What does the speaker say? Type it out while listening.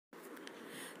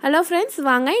Hello friends,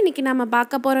 வாங்க இன்றைக்கி நம்ம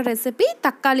பார்க்க போகிற ரெசிபி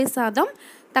தக்காளி சாதம்.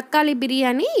 தக்காளி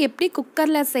பிரியாணி எப்படி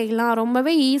குக்கரில் செய்யலாம்,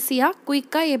 ரொம்பவே ஈஸியாக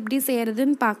குயிக்காக எப்படி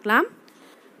செய்கிறதுன்னு பார்க்கலாம்.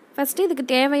 ஃபஸ்ட்டு இதுக்கு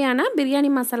தேவையான பிரியாணி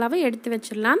மசாலாவை எடுத்து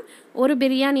வச்சிடலாம். ஒரு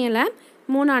பிரியாணி இலை,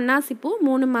 3 அன்னாசிப்பூ,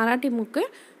 3 மராட்டி மூக்கு,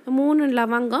 3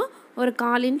 லவங்கம், ஒரு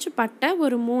 1/4 இன்ச்சு பட்டை,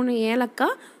 ஒரு 3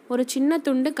 ஏலக்காய், ஒரு சின்ன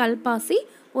துண்டு கல்பாசி,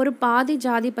 ஒரு பாதி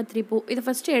ஜாதி பத்திரி பூ. இதை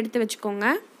ஃபஸ்ட்டு எடுத்து வச்சுக்கோங்க.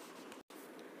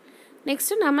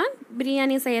 நெக்ஸ்ட்டு நம்ம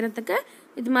பிரியாணி செய்கிறதுக்கு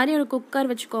இது மாதிரி ஒரு குக்கர்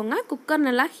வச்சுக்கோங்க. குக்கர்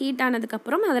நல்லா ஹீட்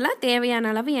ஆனதுக்கப்புறம் அதில் தேவையான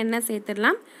அளவு எண்ணெய்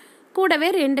சேர்த்துடலாம். கூடவே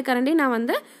 2 கரண்டி நான்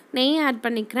நெய் ஆட்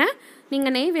பண்ணிக்கிறேன்.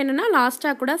 நீங்கள் நெய் வேணும்னா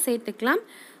லாஸ்ட்டாக கூட சேர்த்துக்கலாம்.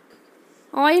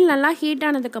 ஆயில் நல்லா ஹீட்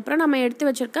ஆனதுக்கப்புறம் நம்ம எடுத்து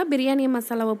வச்சுருக்க பிரியாணி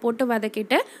மசாலாவை போட்டு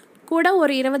வதக்கிட்டு கூட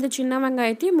ஒரு 20 சின்ன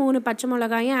வெங்காயத்தையும் 3 பச்சை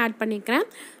மிளகாயும் ஆட் பண்ணிக்கிறேன்.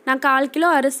 நான் 1/4 கிலோ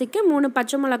அரிசிக்கு 3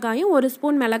 பச்சை மிளகாயும் 1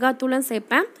 ஸ்பூன் மிளகாத்தூளும்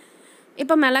சேர்ப்பேன்.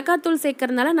 இப்போ மிளகாத்தூள்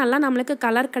சேர்க்கறதுனால நல்லா நம்மளுக்கு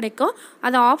கலர் கிடைக்கும்.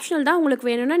 அது ஆப்ஷனல் தான், உங்களுக்கு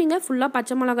வேணும்னா நீங்கள் ஃபுல்லாக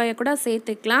பச்சை மிளகாயை கூட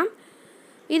சேர்த்துக்கலாம்.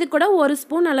 இது கூட 1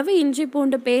 ஸ்பூன் அளவு இஞ்சி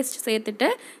பூண்டு பேஸ்ட் சேர்த்துட்டு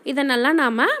இதை நல்லா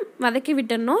நாம் வதக்கி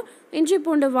விட்டுடணும். இஞ்சி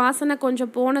பூண்டு வாசனை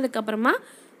கொஞ்சம் போனதுக்கப்புறமா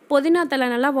புதினா தலை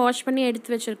நல்லா வாஷ் பண்ணி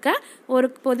எடுத்து வச்சுருக்கேன். ஒரு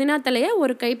புதினா தலையை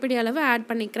ஒரு கைப்பிடி அளவு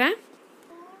ஆட் பண்ணிக்கிறேன்.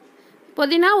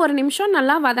 புதினா ஒரு நிமிஷம்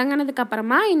நல்லா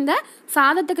வதங்கினதுக்கப்புறமா இந்த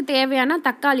சாதத்துக்கு தேவையான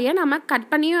தக்காளியை நம்ம கட்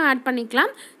பண்ணியும் ஆட்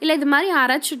பண்ணிக்கலாம். இல்லை இது மாதிரி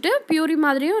அரைச்சிட்டு பியூரி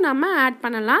மாதிரியும் நம்ம ஆட்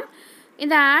பண்ணலாம்.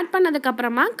 இதை ஆட்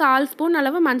பண்ணதுக்கப்புறமா 1/4 ஸ்பூன்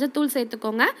அளவு மஞ்சத்தூள்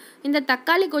சேர்த்துக்கோங்க. இந்த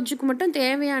தக்காளி கொஜ்ஜுக்கு மட்டும்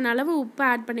தேவையான அளவு உப்பு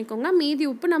ஆட் பண்ணிக்கோங்க. மீதி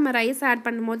உப்பு நம்ம ரைஸ் ஆட்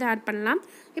பண்ணும்போது ஆட் பண்ணலாம்.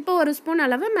 இப்போ 1 ஸ்பூன்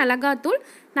அளவு மிளகாத்தூள்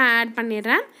நான் ஆட்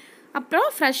பண்ணிடுறேன். அப்புறம்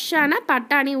ஃப்ரெஷ்ஷான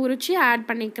பட்டாணி உரித்து ஆட்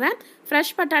பண்ணிக்கிறேன்.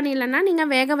 ஃப்ரெஷ் பட்டாணி இல்லைன்னா நீங்கள்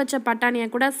வேக வச்ச பட்டாணியை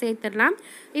கூட சேர்த்துடலாம்.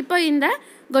 இப்போ இந்த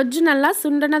கொஜ்ஜு நல்லா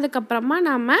சுண்டினதுக்கப்புறமா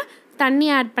நம்ம தண்ணி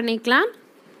ஆட் பண்ணிக்கலாம்.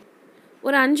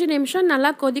 ஒரு 5 நிமிஷம் நல்லா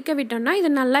கொதிக்க விட்டோம்னா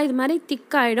இது நல்லா இது மாதிரி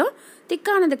திக்காயிடும்.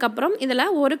 திக்கானதுக்கப்புறம் இதில்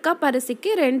 1 கப்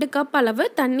அரிசிக்கு 2 கப் அளவு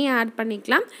தண்ணி ஆட்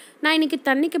பண்ணிக்கலாம். நான் இன்றைக்கி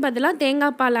தண்ணிக்கு பதிலாக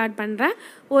தேங்காய் பால் ஆட் பண்ணுறேன்.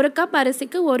 1 கப்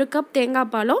அரிசிக்கு 1 கப்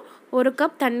தேங்காய் பாலும் 1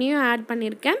 கப் தண்ணியும் ஆட்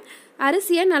பண்ணியிருக்கேன்.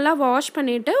 அரிசியை நல்லா வாஷ்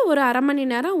பண்ணிவிட்டு ஒரு 1/2 மணி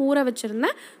நேரம் ஊற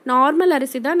வச்சுருந்தேன். நார்மல்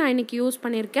அரிசி தான் நான் இன்றைக்கி யூஸ்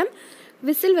பண்ணியிருக்கேன்.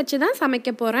 விசில் வச்சு தான்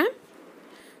சமைக்க போகிறேன்.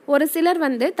 ஒரு சிலர்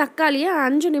தக்காளியை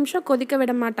 5 நிமிஷம் கொதிக்க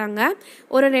விட மாட்டாங்க.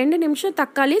 ஒரு 2 நிமிஷம்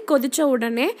தக்காளி கொதித்த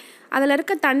உடனே அதில்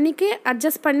இருக்க தண்ணிக்கு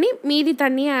அட்ஜஸ்ட் பண்ணி மீதி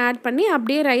தண்ணியை ஆட் பண்ணி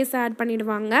அப்படியே ரைஸ் ஆட்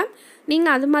பண்ணிடுவாங்க.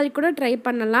 நீங்கள் அது மாதிரி கூட ட்ரை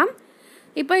பண்ணலாம்.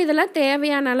 இப்போ இதில்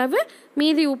தேவையான அளவு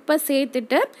மீதி உப்பை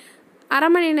சேர்த்துட்டு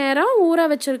 1/2 மணி நேரம் ஊற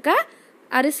வச்சுருக்க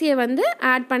அரிசியை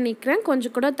ஆட் பண்ணிக்கிறேன்.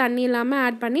 கொஞ்சம் கூட தண்ணி இல்லாமல்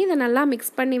ஆட் பண்ணி இதை நல்லா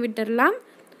மிக்ஸ் பண்ணி விட்டுடலாம்.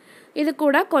 இது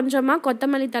கூட கொஞ்சமாக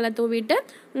கொத்தமல்லி தழை தூவிட்டு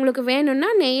உங்களுக்கு வேணும்னா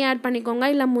நெய் ஆட் பண்ணிக்கோங்க.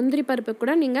 இல்லை முந்திரி பருப்பு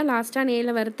கூட நீங்கள் லாஸ்ட்டாக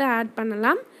நெய்யில் வறுத்து ஆட்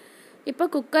பண்ணலாம். இப்போ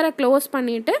குக்கரை க்ளோஸ்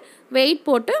பண்ணிவிட்டு வெயிட்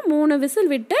போட்டு 3 விசில்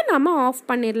விட்டு நம்ம ஆஃப்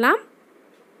பண்ணிடலாம்.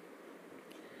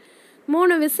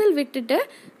 3 விசில் விட்டுட்டு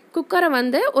குக்கரை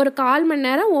ஒரு 1/4 மணி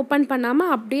நேரம் ஓப்பன்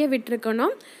பண்ணாமல் அப்படியே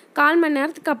விட்டுருக்கணும். 1/4 மணி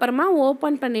நேரத்துக்கு அப்புறமா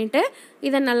ஓப்பன் பண்ணிவிட்டு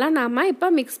இதை நல்லா நாம் இப்போ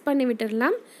மிக்ஸ் பண்ணி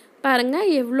விட்டுடலாம். பாருங்கள்,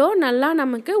 எவ்வளோ நல்லா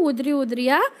நமக்கு உதிரி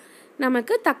உதிரியாக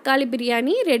நமக்கு தக்காளி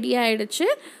பிரியாணி ரெடி ஆகிடுச்சு.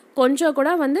 கொஞ்சம் கூட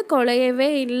குழையவே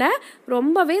இல்லை,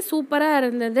 ரொம்பவே சூப்பராக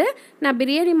இருந்தது. நான்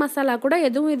பிரியாணி மசாலா கூட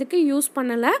எதுவும் இதுக்கு யூஸ்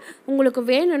பண்ணலை. உங்களுக்கு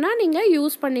வேணும்னா நீங்கள்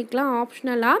யூஸ் பண்ணிக்கலாம்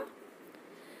ஆப்ஷனலாக.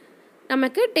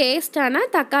 நமக்கு டேஸ்டான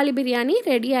தக்காளி பிரியாணி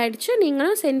ரெடி ஆகிடுச்சு.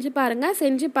 நீங்களும் செஞ்சு பாருங்கள்.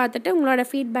 செஞ்சு பார்த்துட்டு உங்களோட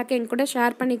ஃபீட்பேக்கை என் கூட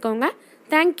ஷேர் பண்ணிக்கோங்க.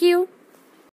 தேங்க்யூ.